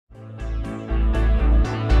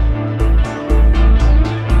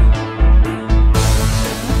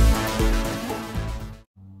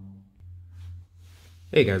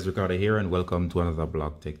Hey guys, Ricardo here and welcome to another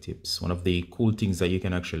Blog Tech Tips. One of the cool things that you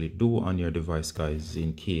can actually do on your device, guys,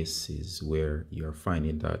 in cases where you're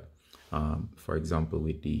finding that, for example,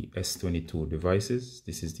 with the S22 devices,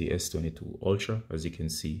 this is the S22 Ultra. As you can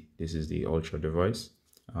see, this is the Ultra device.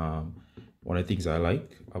 One of the things I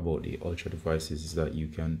like about the Ultra devices is that you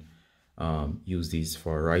can use these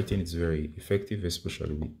for writing. It's very effective,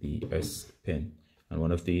 especially with the S Pen. And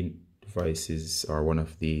one of the devices or one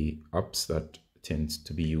of the apps that tends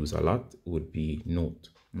to be used a lot would be Note.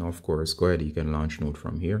 Now, of course, go ahead, you can launch Note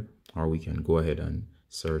from here, or we can go ahead and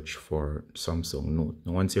search for Samsung Note.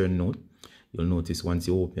 Now, once you're in Note, you'll notice once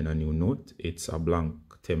you open a new Note, it's a blank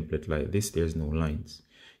template like this. There's no lines.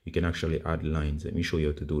 You can actually add lines. Let me show you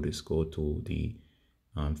how to do this. Go to the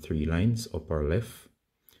three lines, upper left,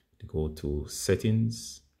 to go to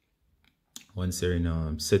settings. Once you're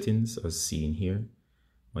in settings, as seen here,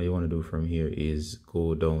 what you want to do from here is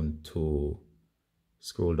go down to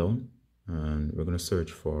scroll down, and we're going to search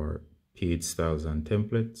for page styles and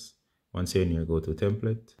templates. Once you're in here, go to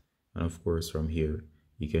template, and of course from here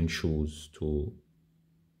you can choose to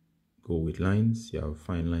go with lines. You have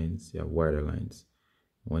fine lines, you have wider lines.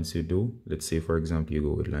 Once you do, let's say for example you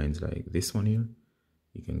go with lines like this one here,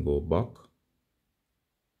 you can go back.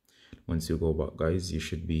 Once you go back, guys, you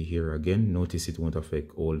should be here again. Notice it won't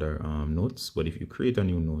affect older notes, but if you create a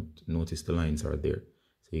new note, notice the lines are there.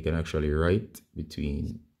 So you can actually write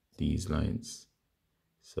between these lines.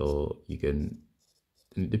 So you can,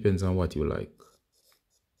 it depends on what you like.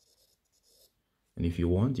 And if you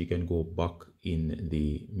want, you can go back in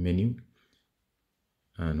the menu.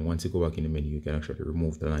 And once you go back in the menu, you can actually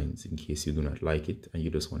remove the lines in case you do not like it and you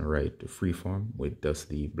just want to write the free form with just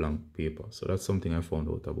the blank paper. So that's something I found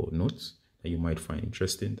out about Notes that you might find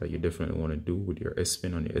interesting, that you definitely want to do with your S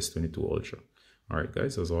Pen on your S22 Ultra. All right,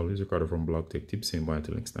 guys, as always, Ricardo from Blog Tech Tips. Saying bye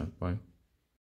until next time. Bye.